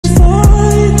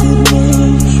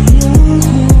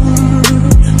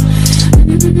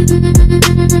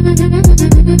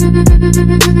Hey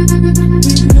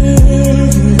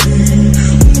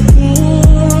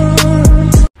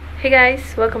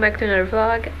guys, welcome back to another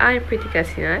vlog. I'm Pretty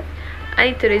Kasinath,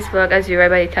 and in today's vlog, as you read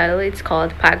by the title, it's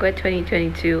called Phagwah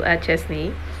 2022 at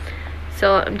Chesney.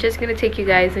 So I'm just gonna take you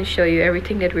guys and show you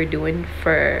everything that we're doing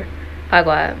for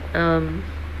Phagwah.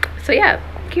 So yeah,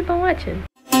 keep on watching.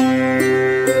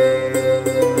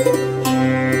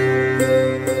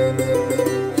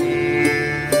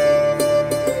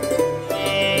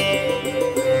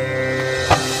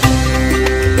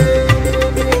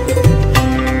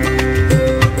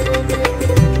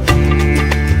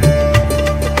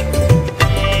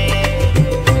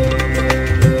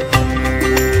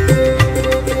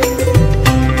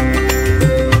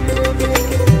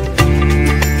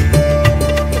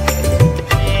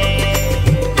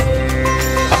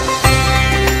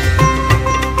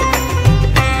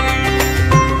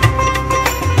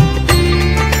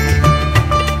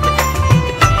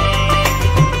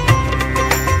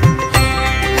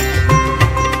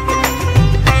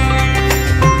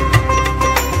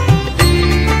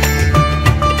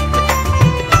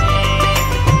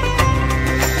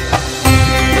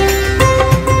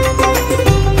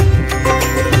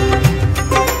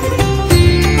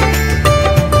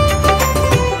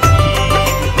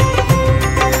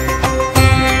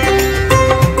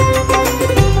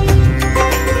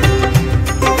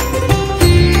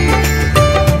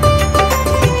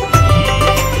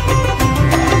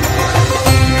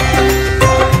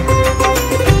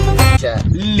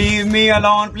 Leave me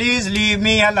alone, please leave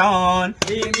me alone.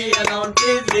 Leave me alone,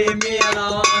 please leave me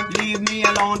alone. Leave me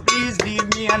alone, please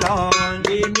leave me alone.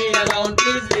 Leave me alone,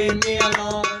 please leave me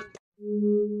alone.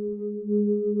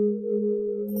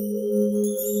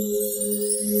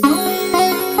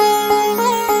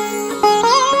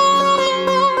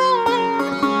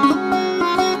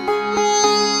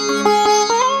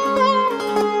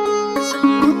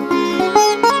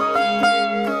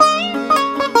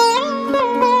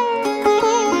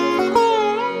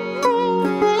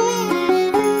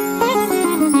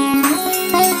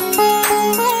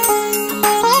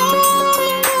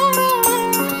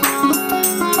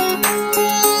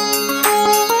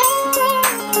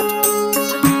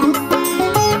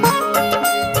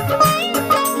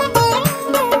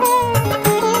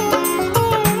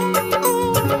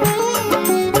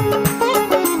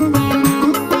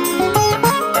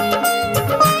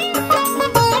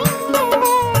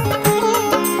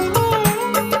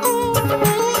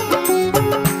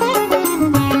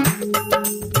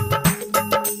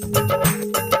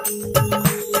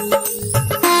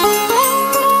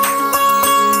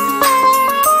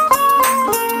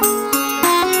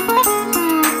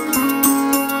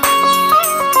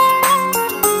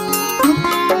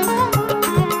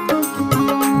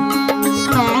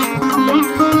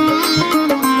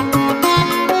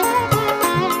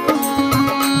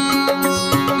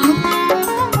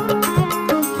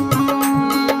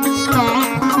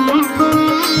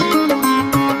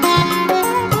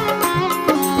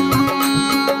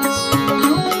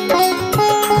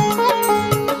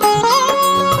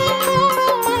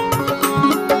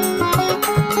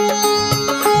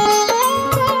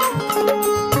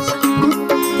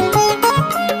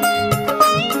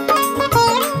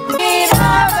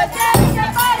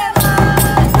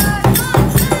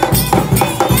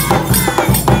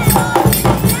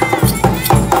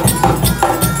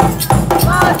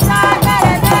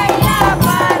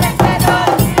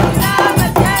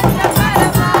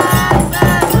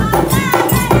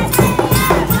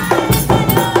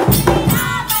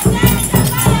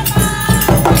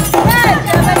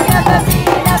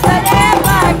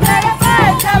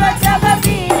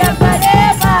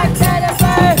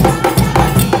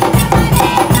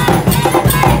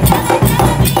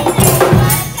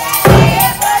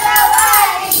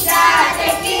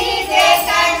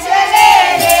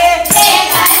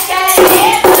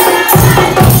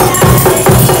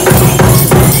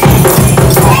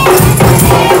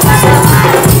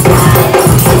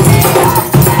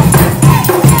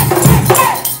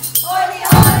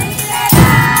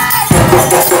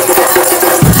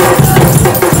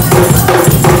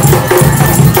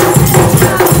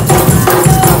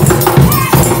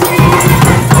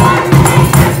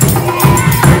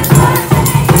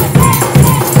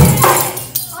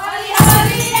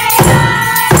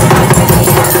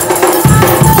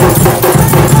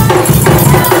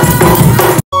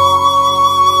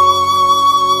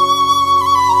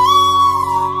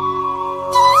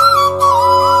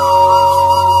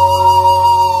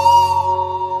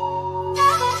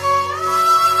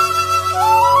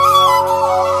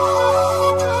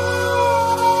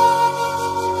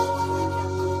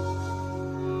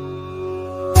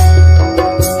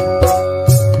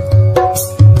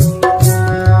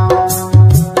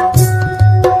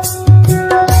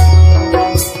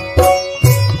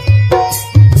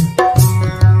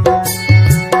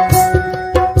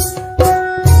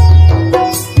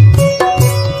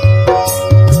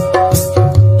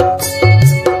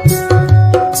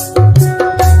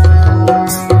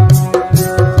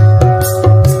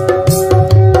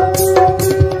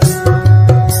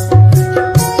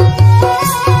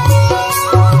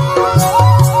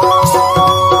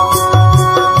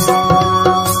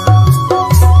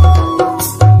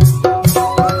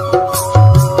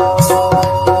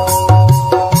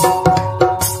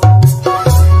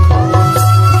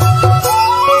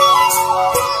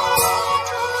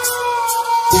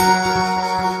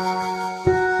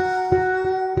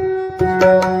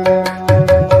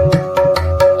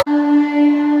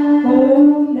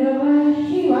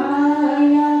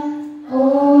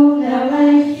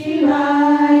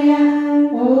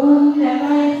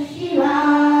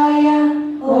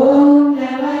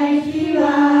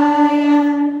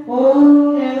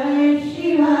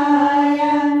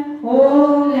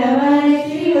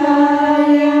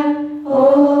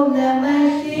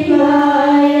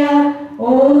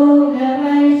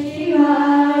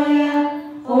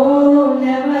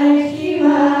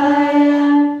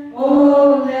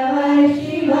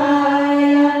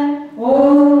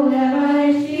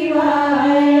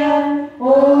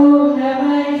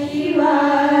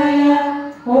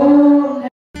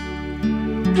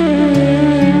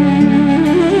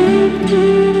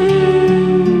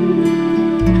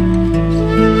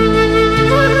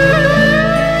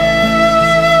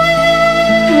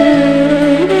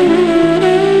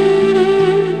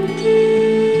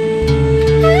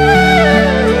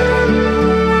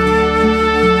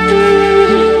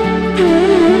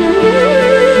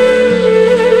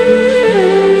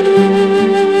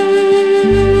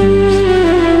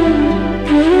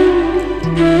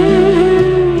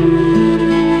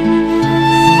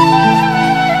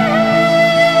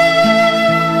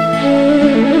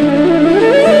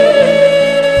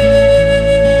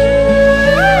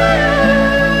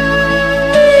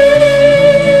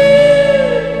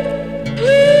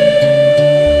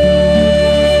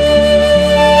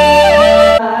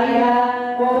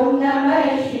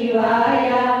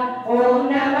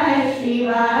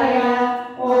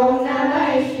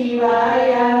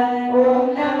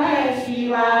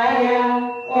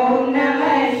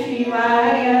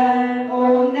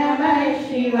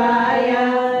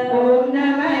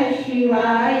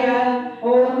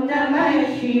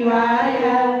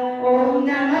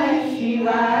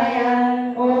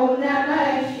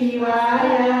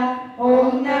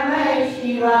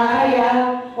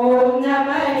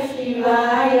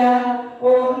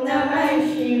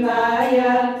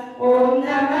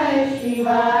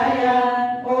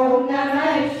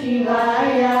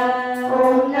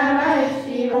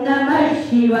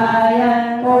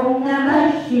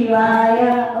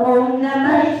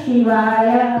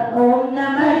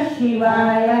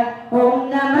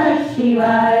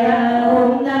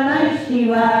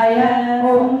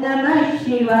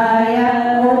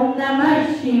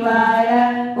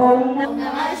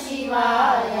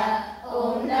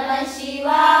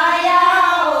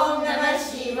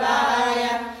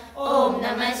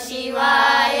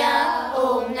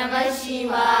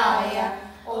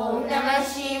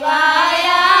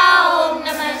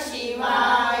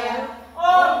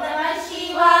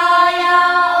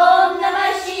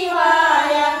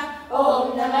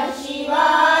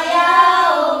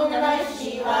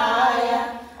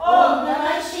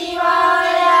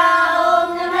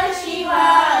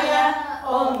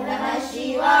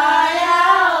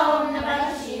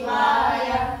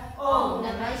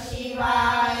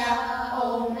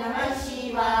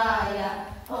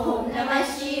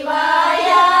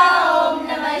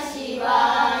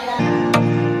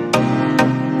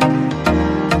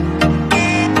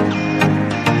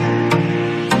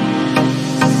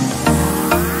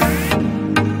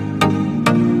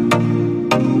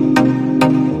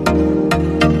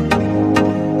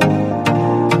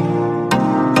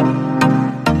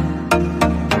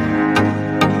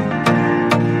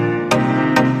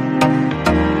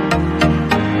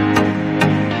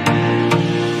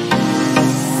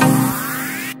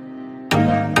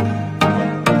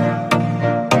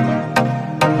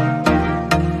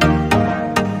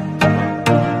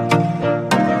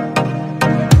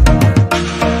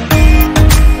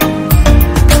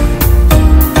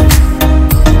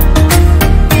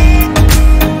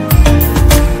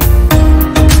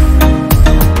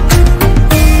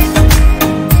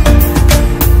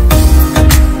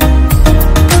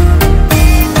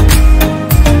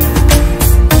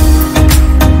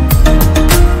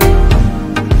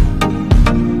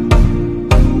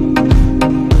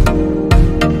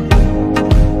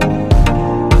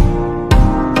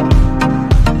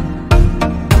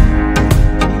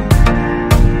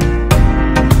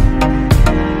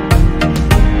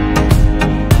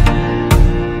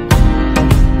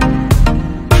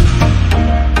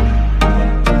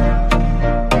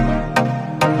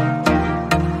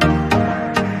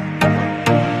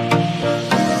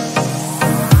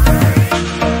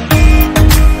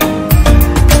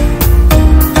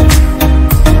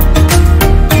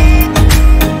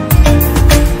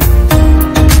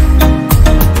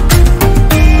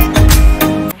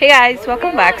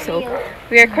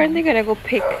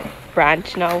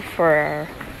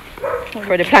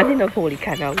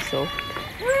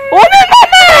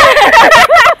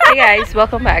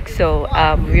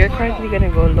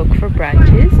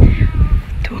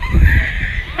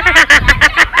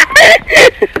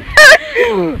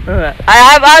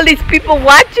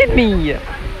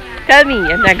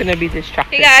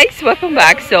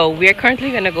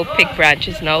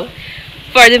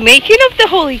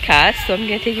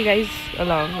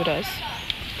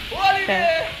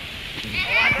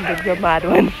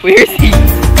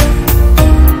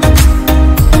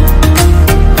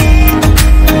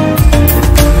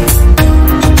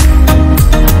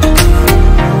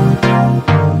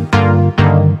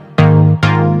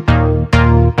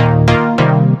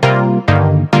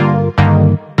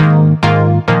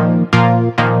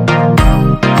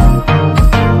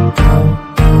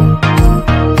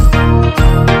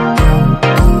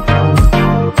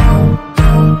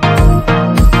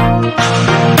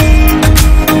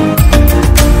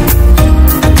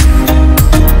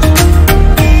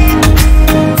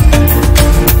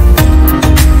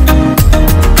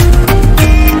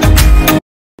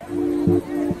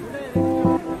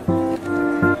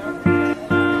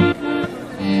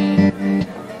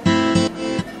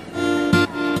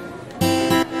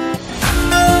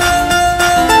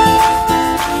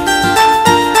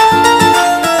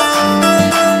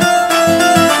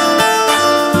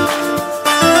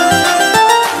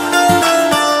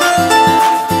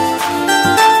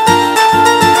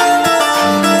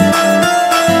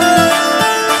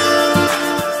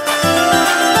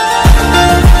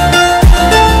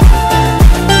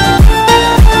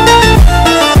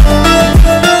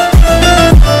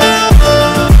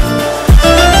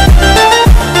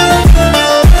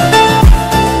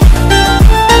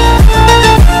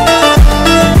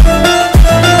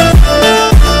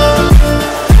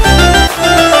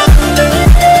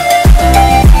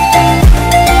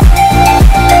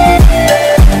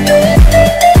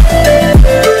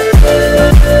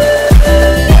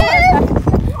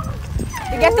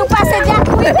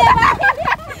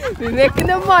 We're making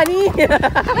the money.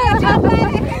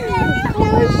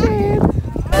 Oh shit.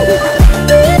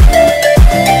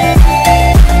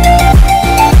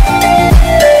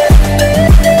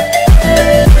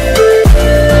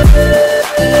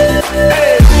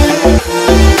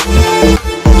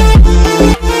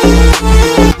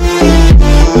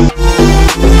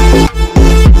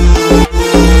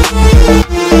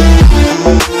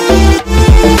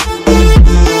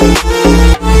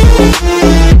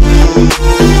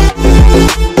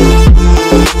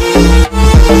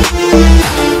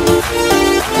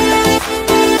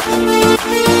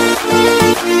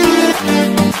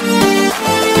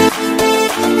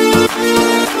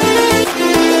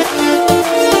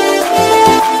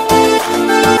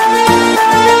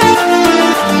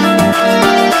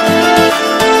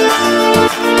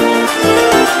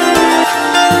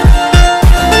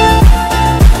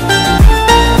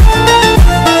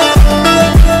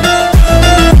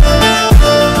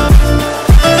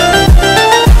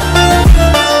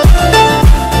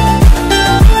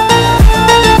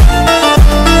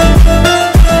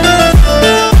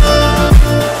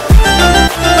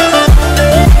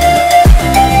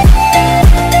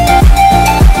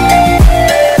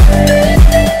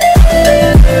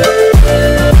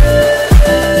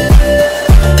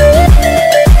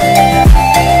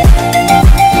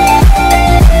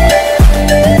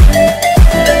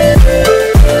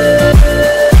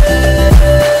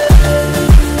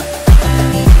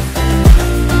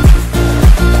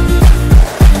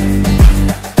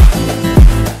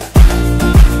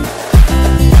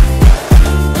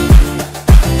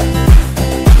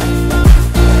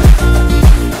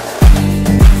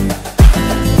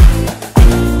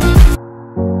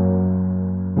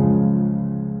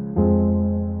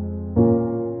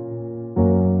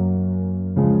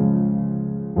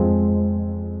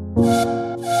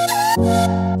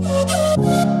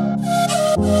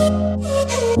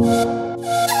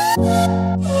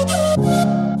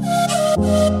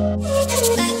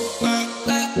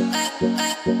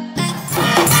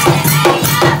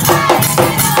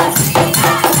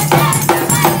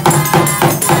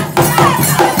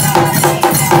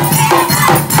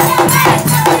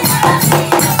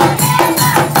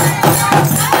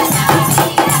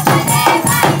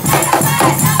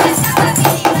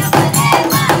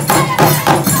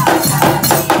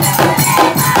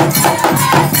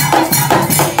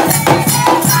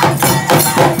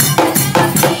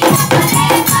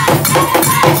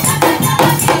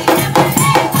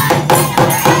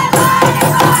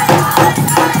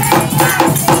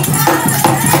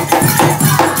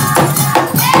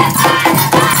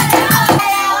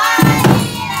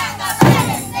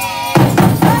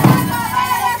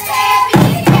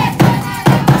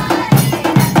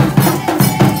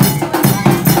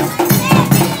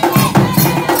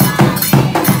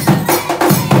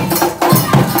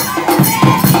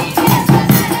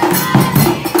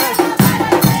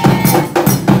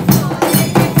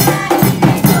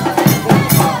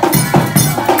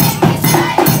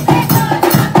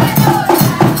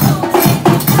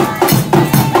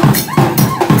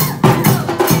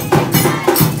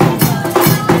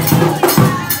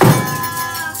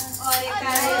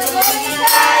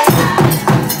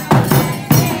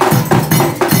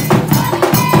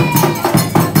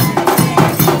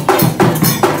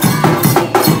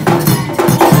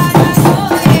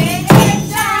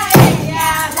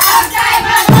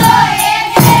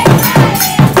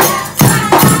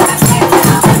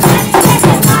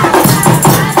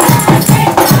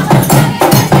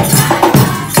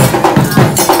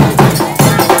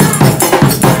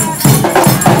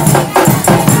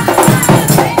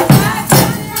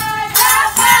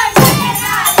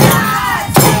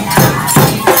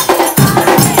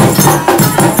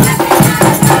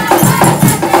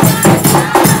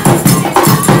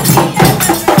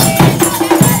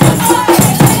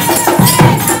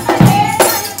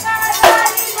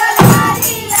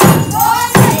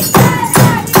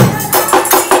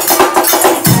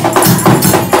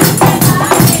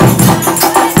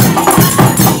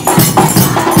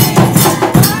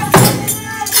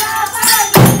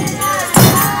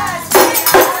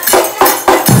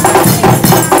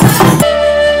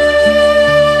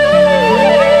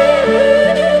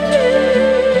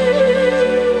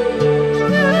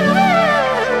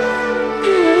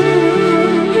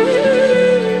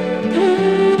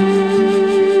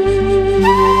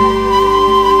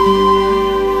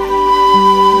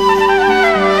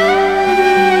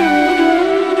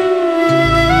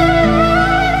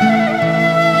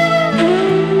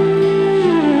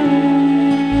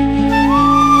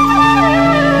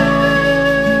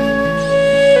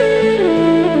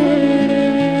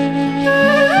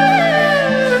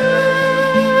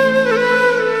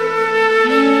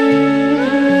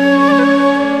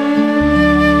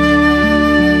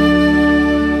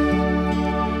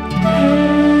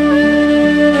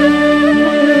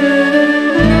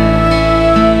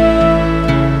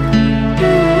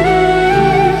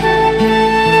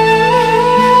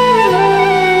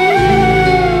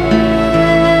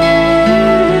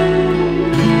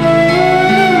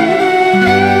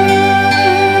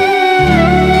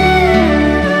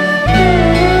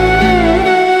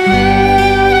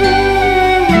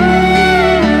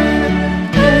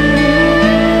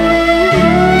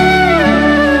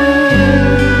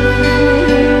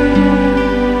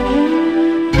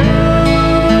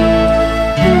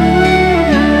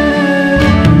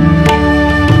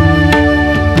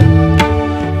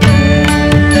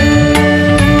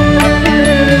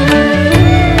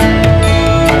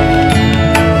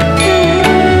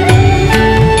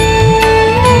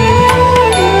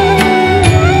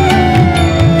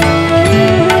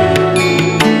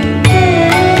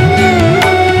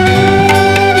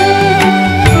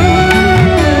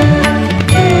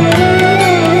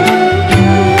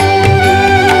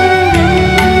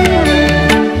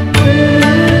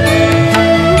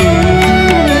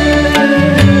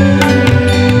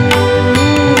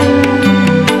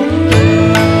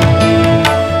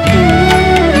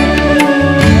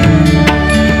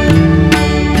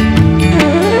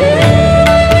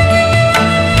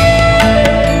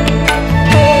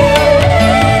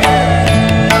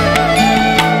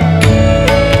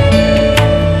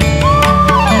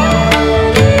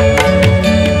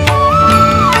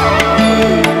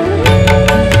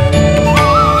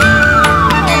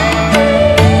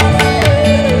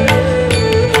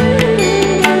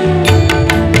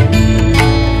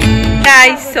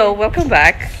 welcome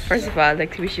back. First of all, I'd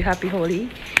like to wish you happy Holi.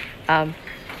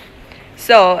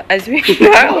 So as we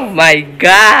oh my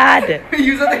god.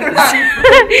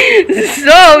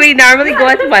 So we normally go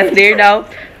at Monday now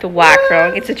to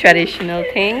Wakrong. It's a traditional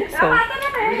thing, so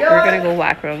we're gonna go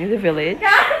Wakrong in the village.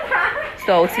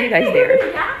 So I'll see you guys there.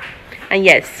 And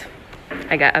yes,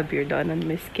 I got a beard done on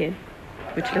my skin,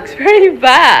 which looks very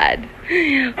bad.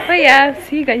 But yeah,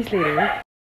 see you guys later.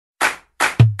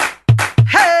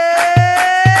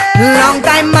 Long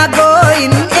time ago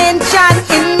in ancient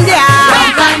India,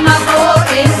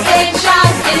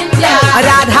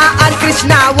 Radha and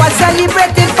Krishna was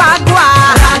celebrating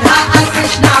Phagwah.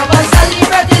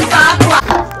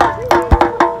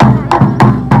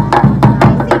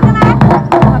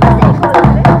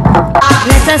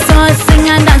 Let us all sing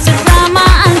and dance with Rama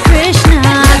and Krishna.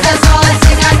 Let us all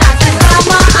sing and dance with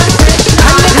Rama and Krishna.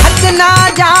 Bhagna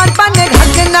jaan,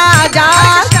 bhagna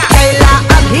jaan, kaila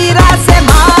abhira se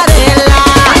marela.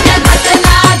 Bhagna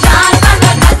jaan,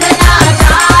 bhagna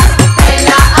jaan,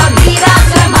 kaila abhira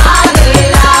se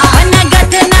marela.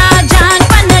 Bhagna jaan,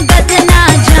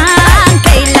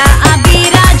 kaila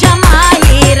abhira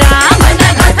jamaira. Bhagna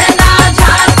jaan,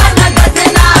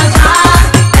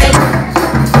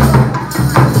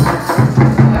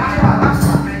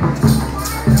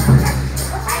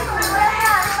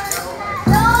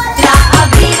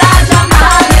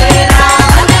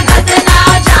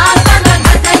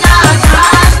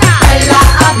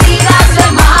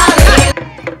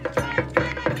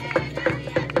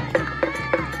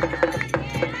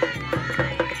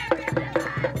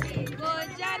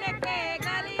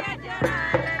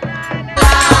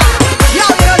 Yo,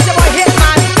 you know your boy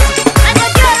Hitman. and the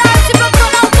girl are super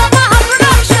cool out of my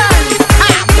production.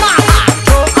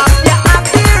 Throw up your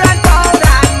abir and fall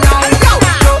down now. Throw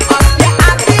up your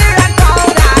abir and fall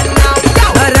down now.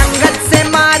 Rangat se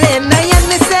mare, nayan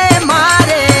se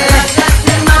mare. Rangat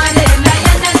se mare,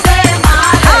 nayan se mare.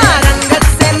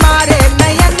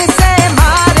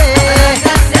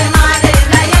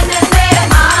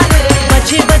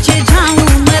 बचे बचे जाऊं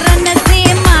मरन से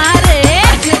मारे.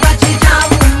 बचे बचे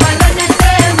जाऊं. मरन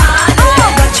से मारे.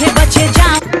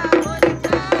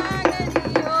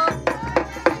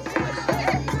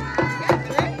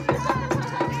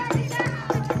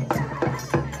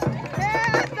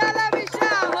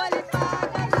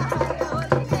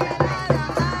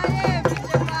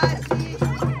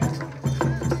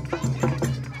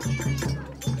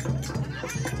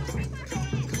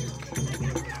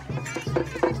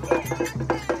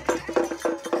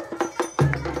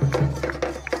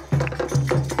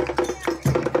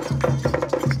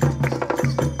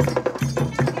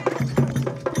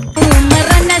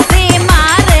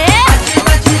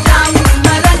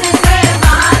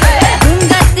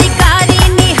 गुंगतिकारी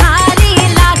निहारी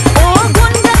लाल. ओ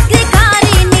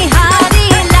गुंगतिकारी निहारी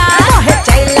लाल. मोहे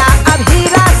चैला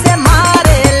अभीरा से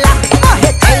मारेला.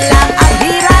 मोहे चैला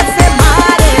अभीरा से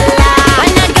मारेला.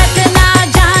 पनगत ना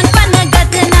जान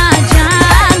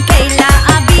कैला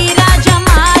अबीरा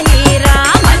जमाईरा.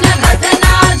 पनगत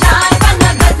ना जान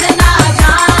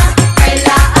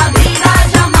कैला अबीरा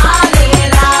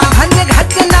जमाईरा. भन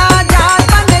घटना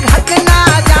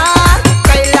जान,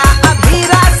 कैला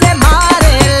अभीरा से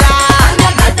मारेला.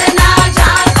 पनगत ना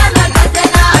जान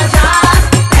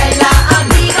कैला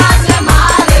अबीरा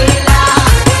जमाईरा.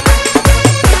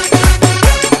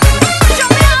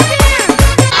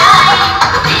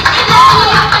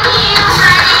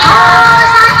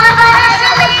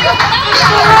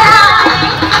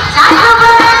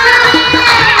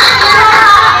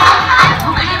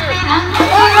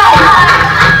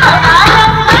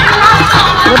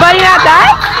 Nobody not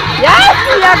die? Yes,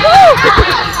 yeah, go!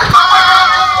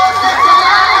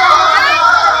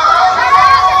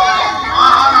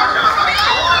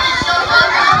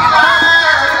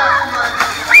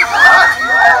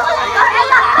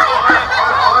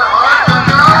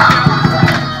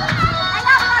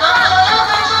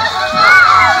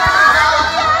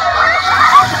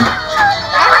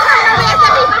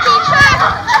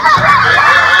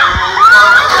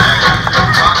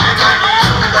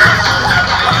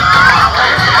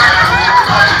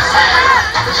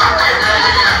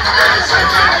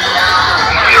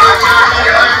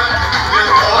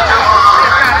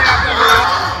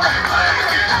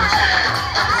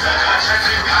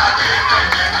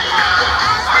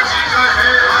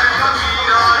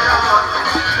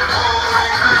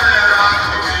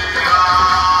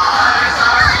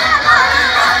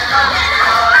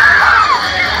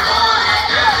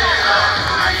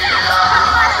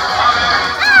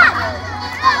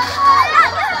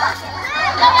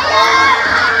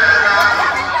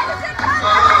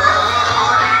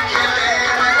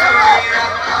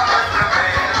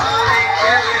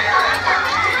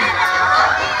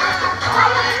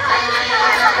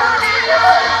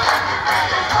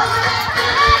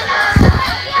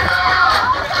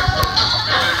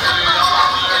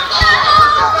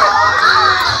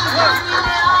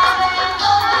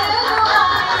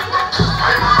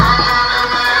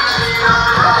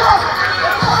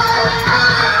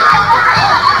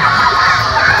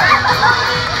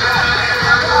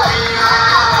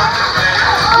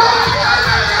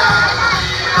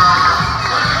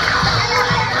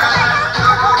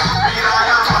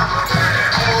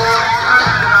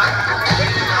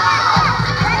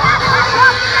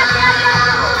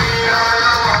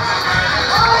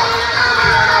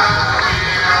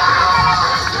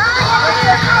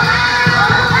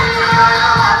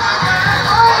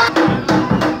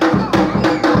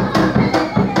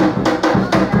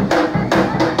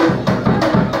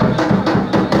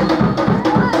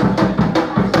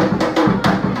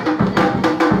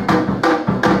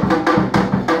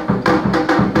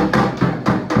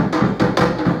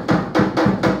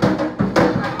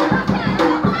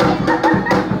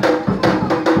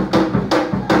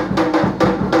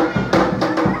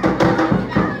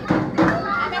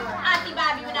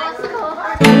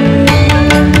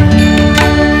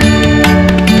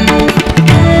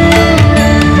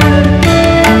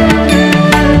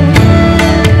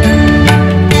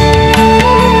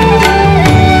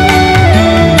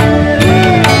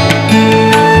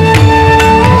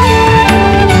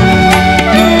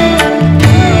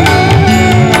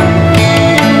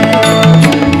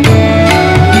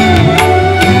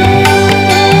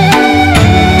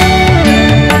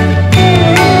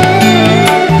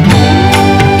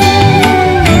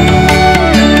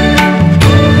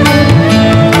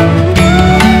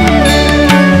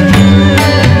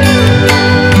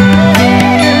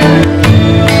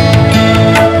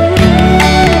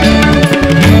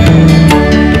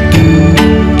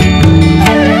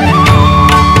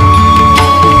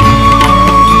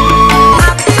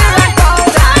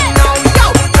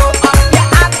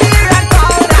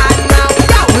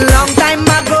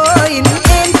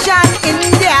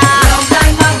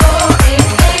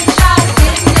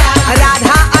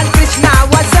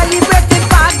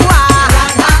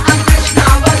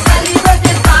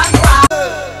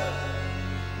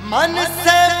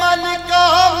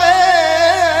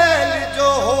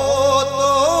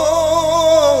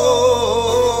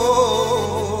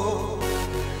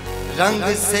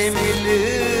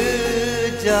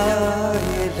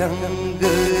 रंग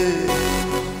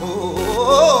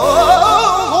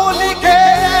होली के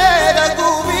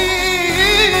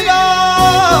रघुवीरा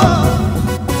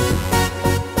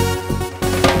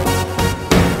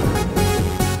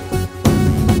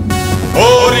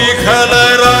होरी खेले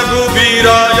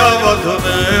रघुवीरा अवध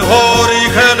में होरी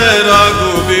खेले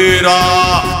रघुवीरा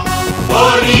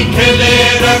होली खेले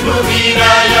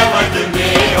रघुवीरा अवध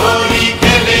में होली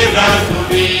खेले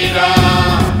रघुवीरा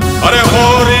अरे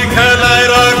होरी खेले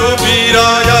रघुवीरा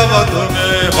अवध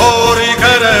में होरी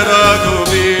खेले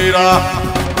रघुवीरा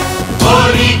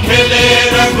होली खेले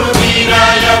रघुवीरा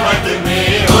अवध में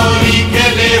होली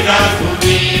खेले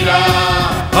रघुवीरा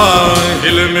हाँ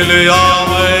हिल मिल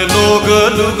आवे लोग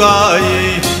लुगाई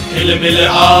हिल मिल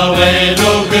आवे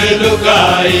लोग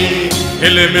लुगाई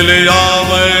हिल मिल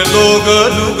आवे लोग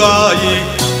लुगाई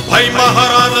भाई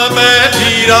महाराज में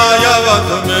धीरा अवध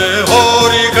में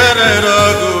होरी खेले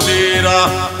रघुवीरा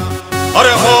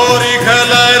अरे होरी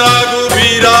खेले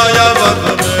रघुवीरा अवध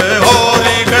में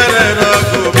होरी खेले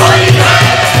रघुवीरा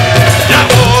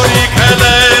होरी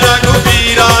खेले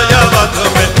रघुवीरा अवध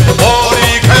में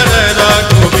होरी खेले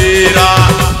रघुवीरा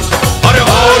अरे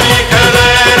होरी खेले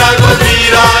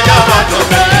रघुवीरा अवध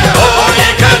में होरी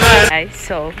खेले. Guys,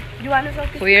 so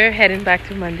we're heading back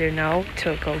to Mandir now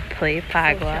to go play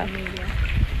Phagwah.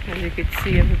 As you can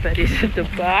see, everybody's at the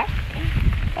back,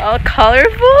 all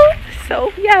colorful.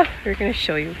 So yeah, we're gonna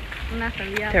show you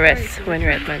the rest when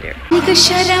we're at Mandir. तनिक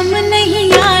शर्म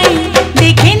नहीं आई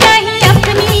देखे नहीं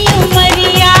अपनी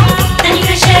उमरिया तनिक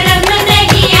शर्म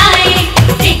नहीं आई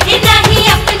देखे नहीं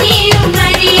अपनी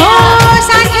उमरिया ओ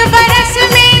 60 बरस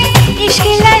में इश्क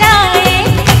लड़ाए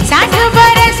 60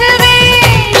 बरस में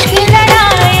इश्क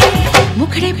लड़ाए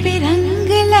मुखड़े पे रंग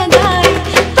लगाए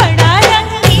बड़ा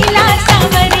रंगीला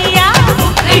सावरिया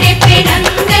मुखड़े पे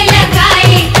रंग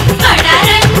लगाए बड़ा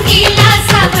रंगीला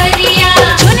सावरिया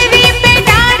चुनरी पे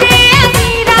डारे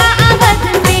अमीरा अवध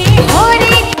में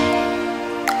होरी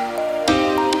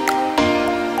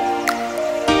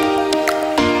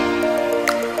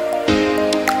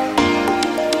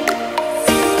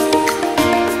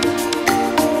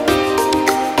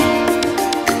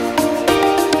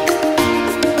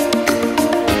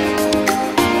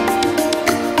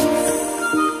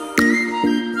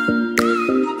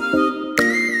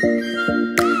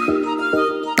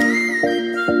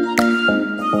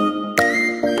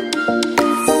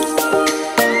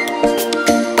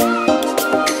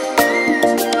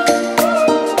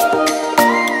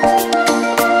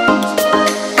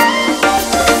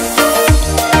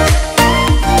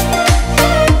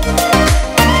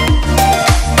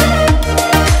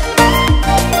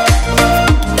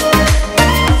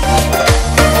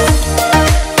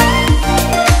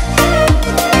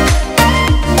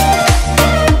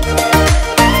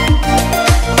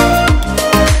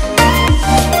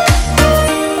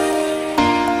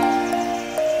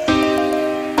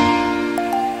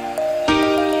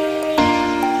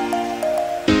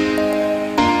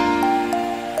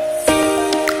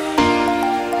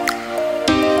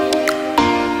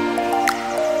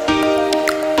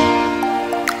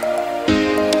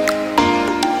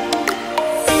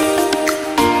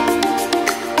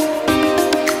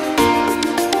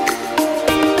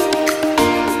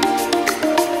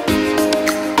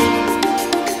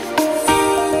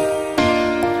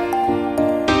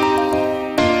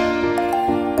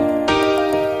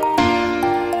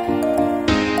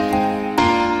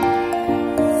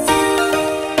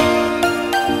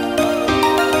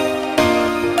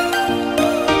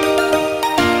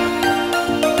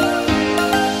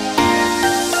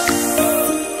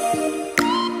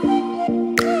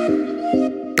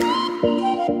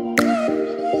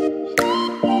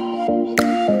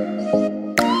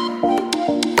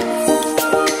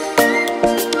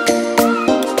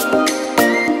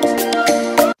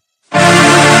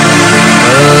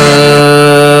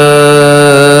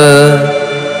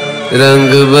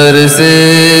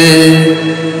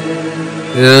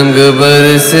रंग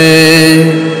बरसे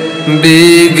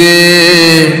भीगे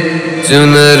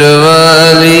चुनर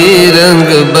वाली रंग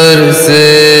बरसे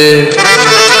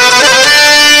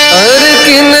अर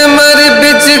किन मर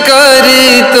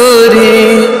पिचकारी तोरी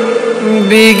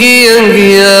भीगी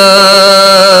अंगिया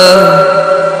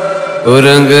ओ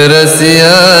रंग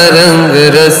रसिया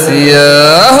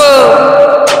हो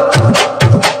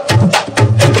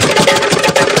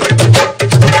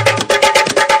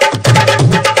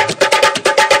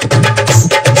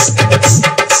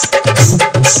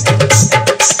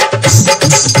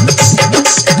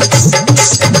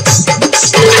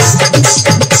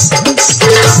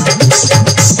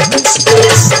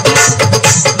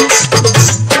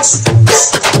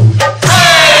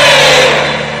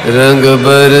रंग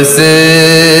बरसे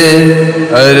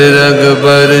अरे रंग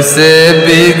बरसे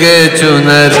भीगे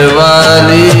चुनर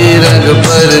वाली रंग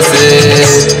बरसे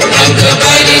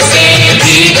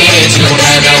भीगे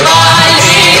चुनर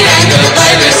वाली रंग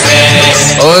बरसे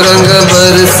और रंग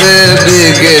बरसे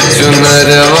भीगे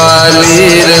चुनर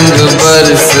वाली रंग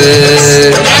बरसे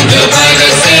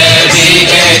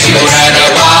भीगे चुनर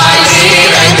वाली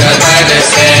रंग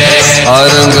बरसे और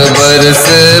रंग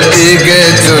बरसे भीगे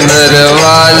चुनर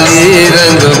वाली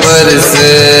रंग